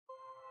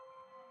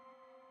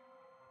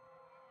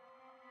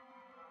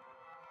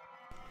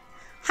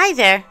Hi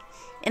there!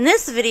 In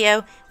this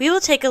video, we will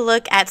take a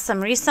look at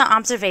some recent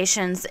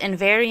observations in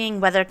varying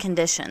weather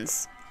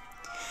conditions.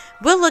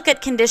 We'll look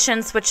at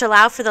conditions which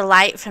allow for the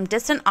light from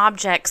distant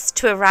objects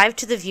to arrive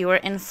to the viewer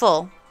in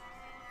full,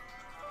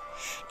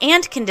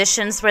 and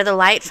conditions where the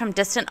light from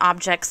distant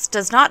objects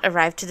does not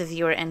arrive to the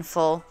viewer in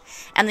full,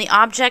 and the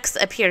objects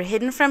appear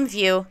hidden from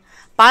view,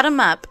 bottom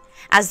up,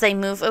 as they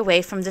move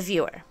away from the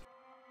viewer.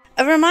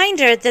 A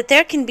reminder that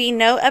there can be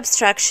no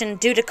obstruction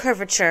due to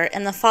curvature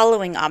in the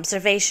following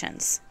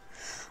observations.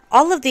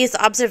 All of these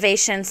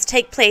observations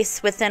take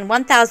place within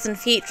 1,000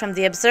 feet from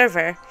the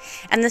observer,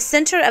 and the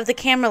center of the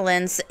camera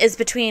lens is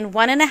between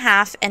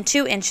 1.5 and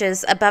 2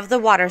 inches above the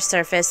water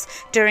surface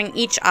during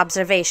each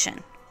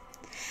observation.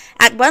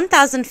 At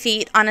 1,000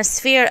 feet on a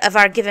sphere of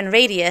our given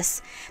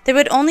radius, there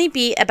would only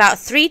be about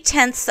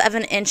 3/10 of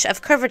an inch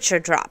of curvature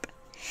drop.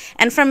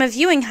 And from a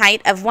viewing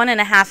height of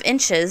 1.5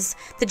 inches,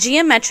 the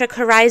geometric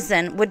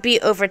horizon would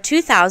be over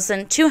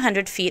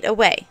 2,200 feet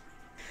away.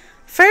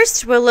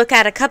 First, we'll look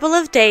at a couple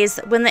of days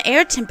when the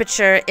air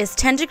temperature is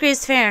 10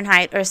 degrees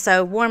Fahrenheit or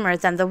so warmer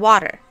than the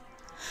water.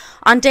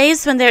 On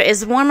days when there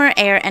is warmer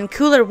air and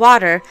cooler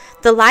water,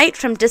 the light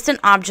from distant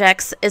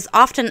objects is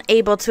often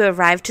able to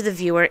arrive to the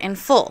viewer in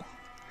full.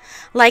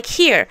 Like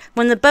here,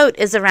 when the boat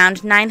is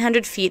around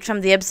 900 feet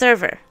from the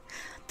observer.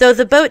 Though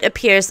the boat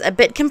appears a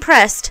bit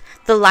compressed,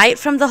 the light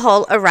from the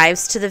hull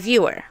arrives to the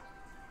viewer.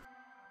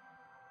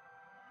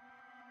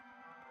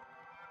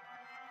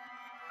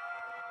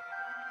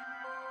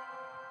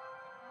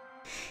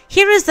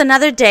 Here is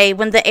another day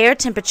when the air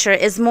temperature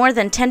is more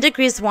than 10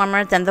 degrees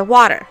warmer than the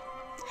water.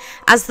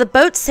 As the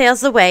boat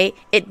sails away,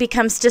 it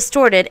becomes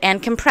distorted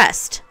and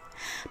compressed.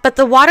 But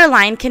the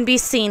waterline can be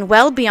seen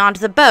well beyond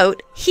the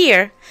boat,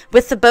 here,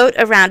 with the boat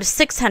around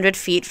 600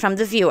 feet from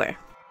the viewer.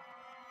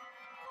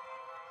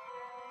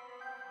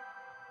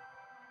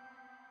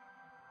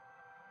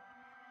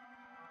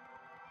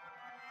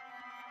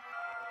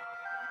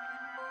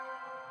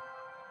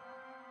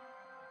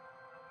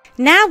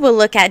 Now we'll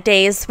look at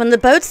days when the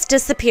boats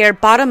disappear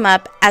bottom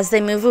up as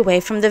they move away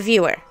from the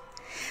viewer.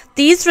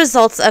 These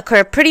results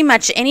occur pretty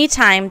much any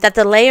time that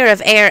the layer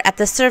of air at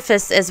the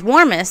surface is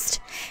warmest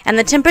and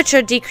the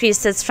temperature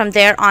decreases from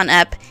there on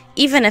up,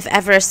 even if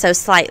ever so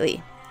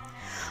slightly.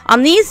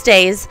 On these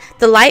days,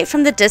 the light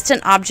from the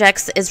distant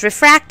objects is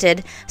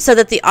refracted so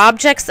that the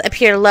objects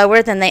appear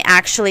lower than they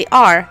actually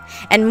are,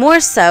 and more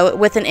so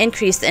with an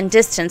increase in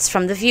distance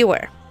from the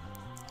viewer.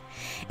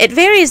 It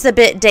varies a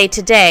bit day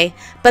to day,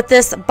 but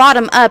this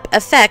bottom-up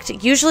effect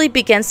usually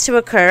begins to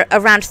occur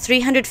around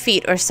 300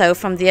 feet or so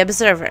from the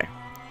observer.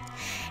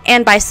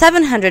 And by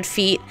 700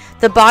 feet,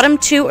 the bottom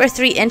 2 or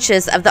 3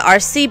 inches of the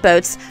RC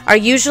boats are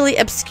usually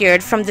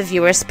obscured from the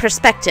viewer's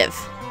perspective.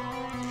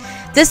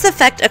 This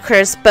effect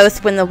occurs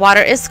both when the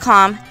water is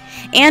calm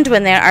and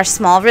when there are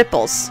small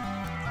ripples.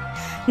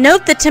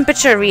 Note the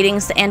temperature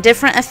readings and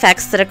different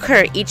effects that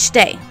occur each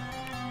day.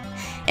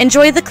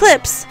 Enjoy the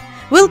clips!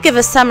 We'll give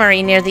a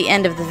summary near the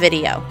end of the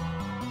video.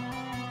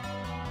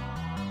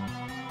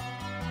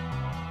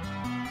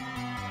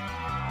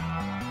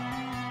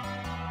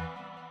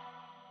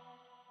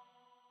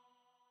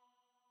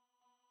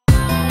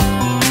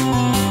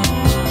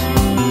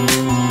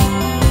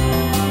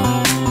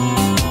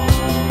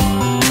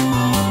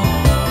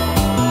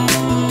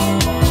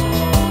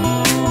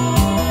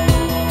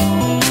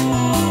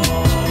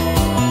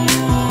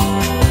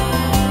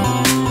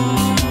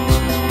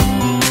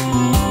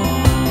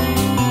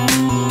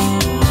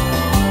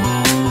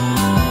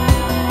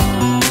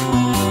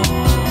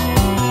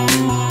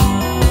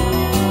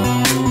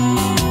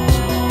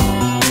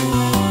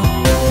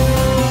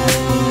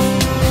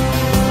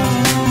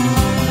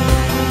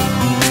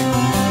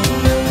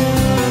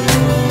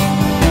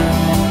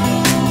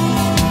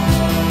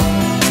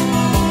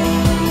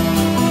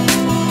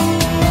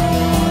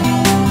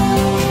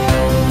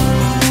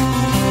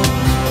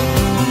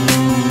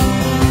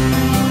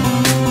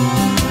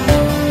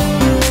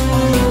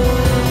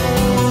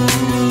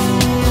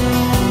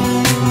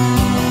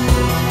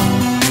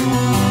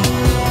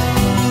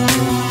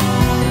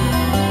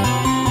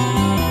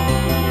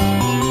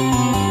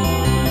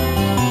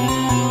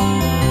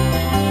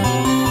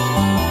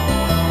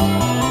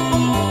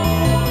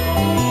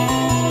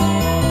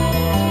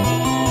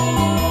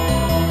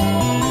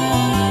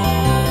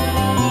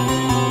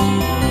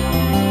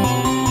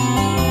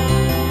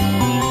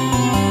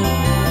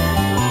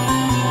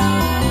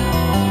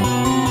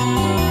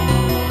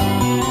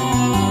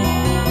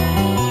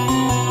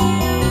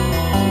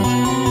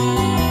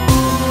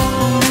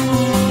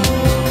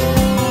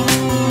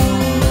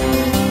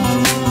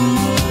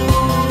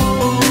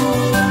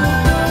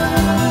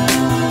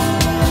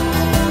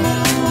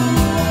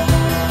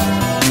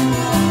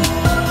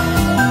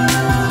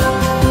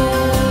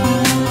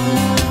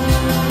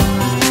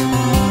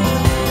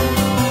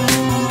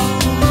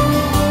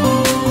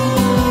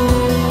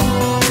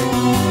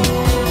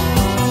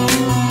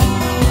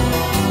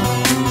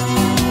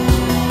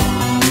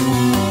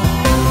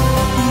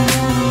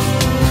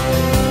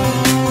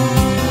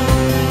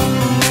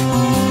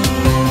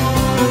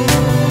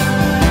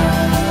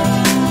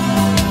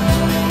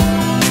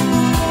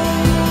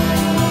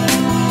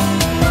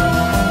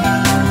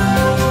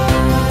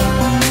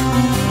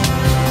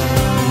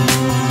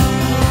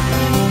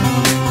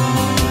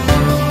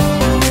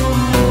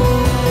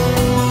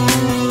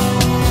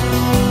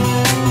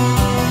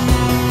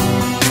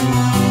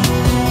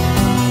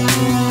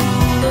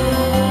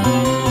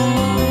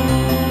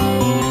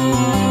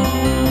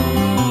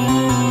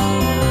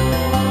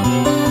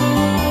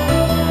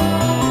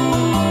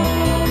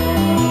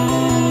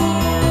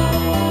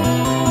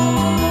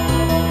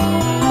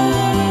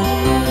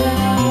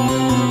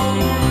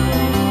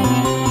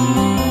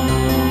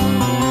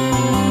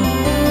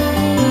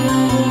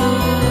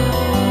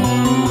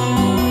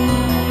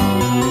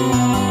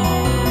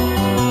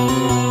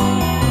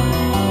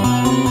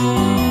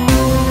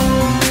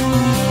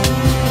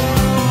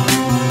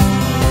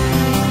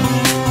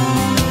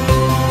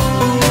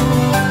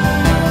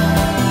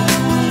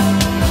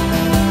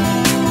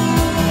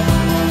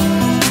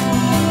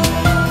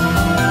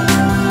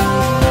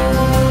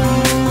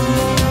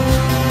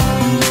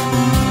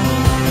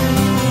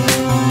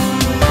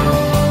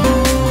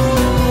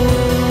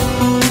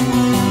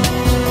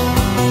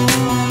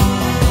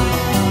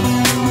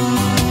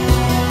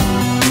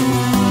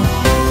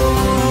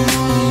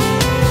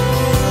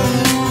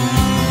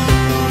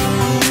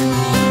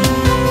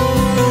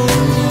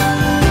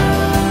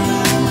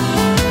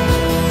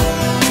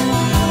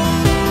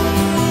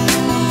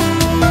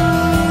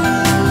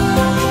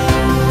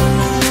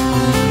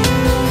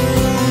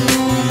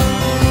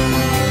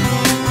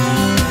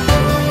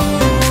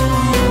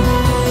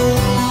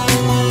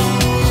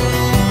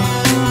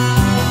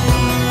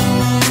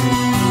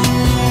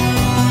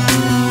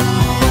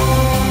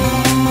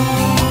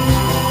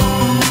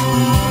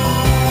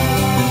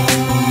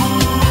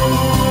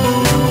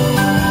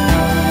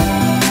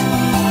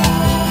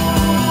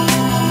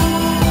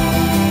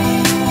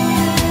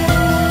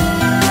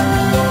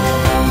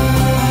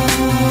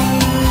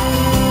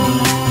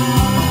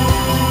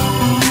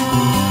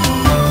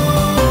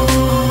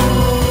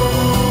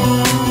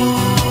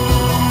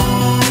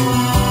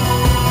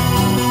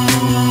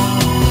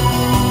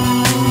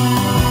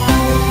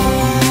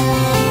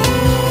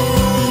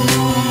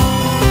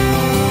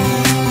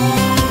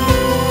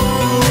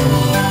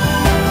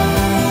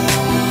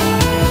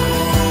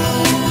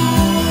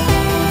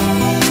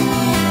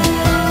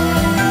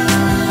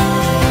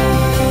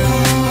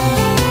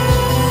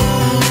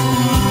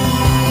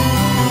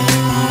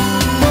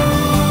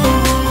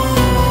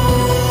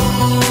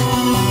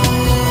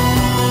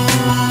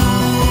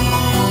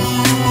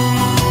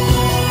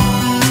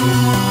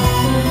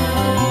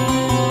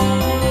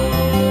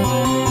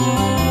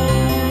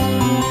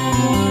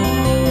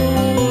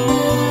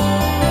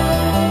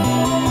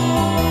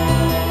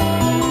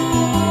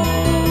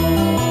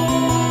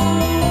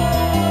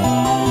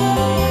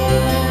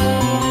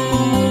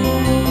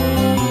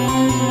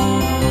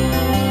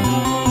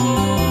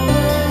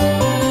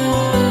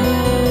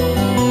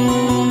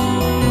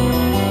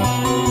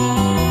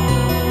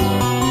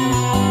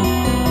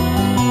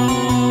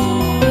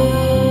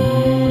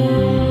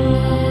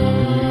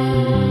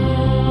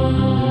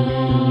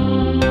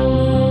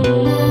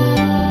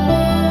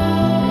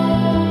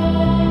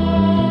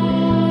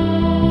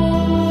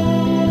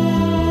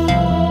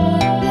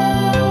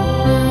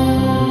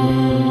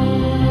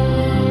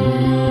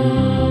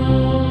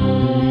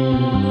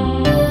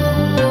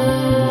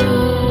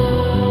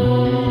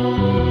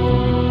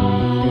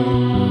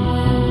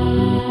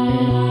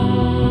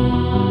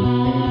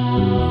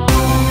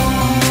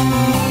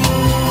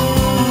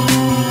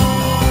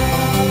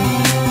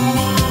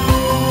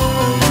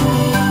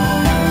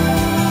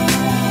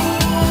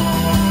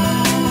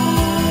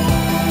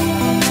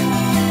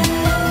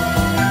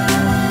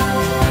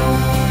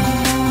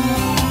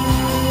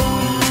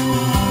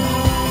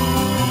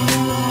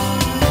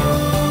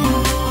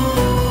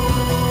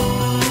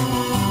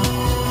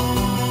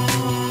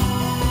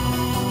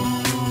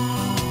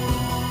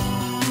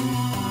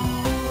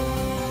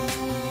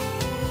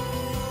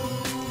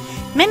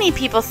 Many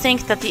people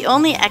think that the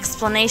only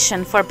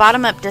explanation for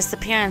bottom-up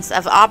disappearance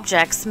of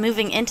objects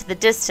moving into the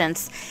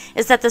distance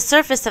is that the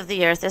surface of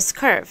the Earth is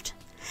curved.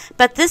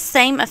 But this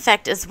same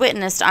effect is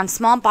witnessed on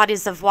small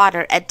bodies of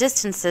water at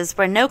distances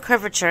where no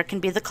curvature can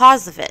be the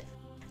cause of it.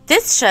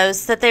 This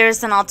shows that there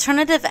is an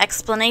alternative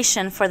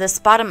explanation for this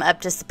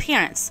bottom-up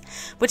disappearance,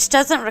 which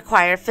doesn't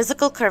require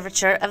physical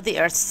curvature of the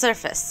Earth's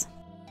surface.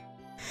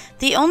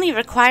 The only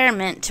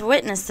requirement to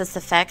witness this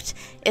effect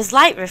is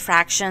light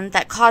refraction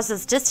that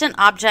causes distant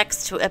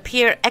objects to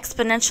appear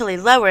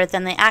exponentially lower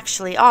than they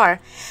actually are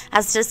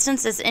as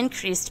distance is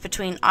increased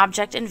between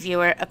object and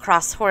viewer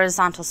across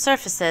horizontal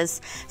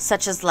surfaces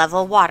such as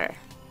level water.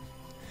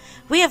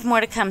 We have more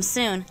to come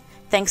soon.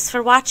 Thanks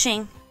for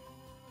watching.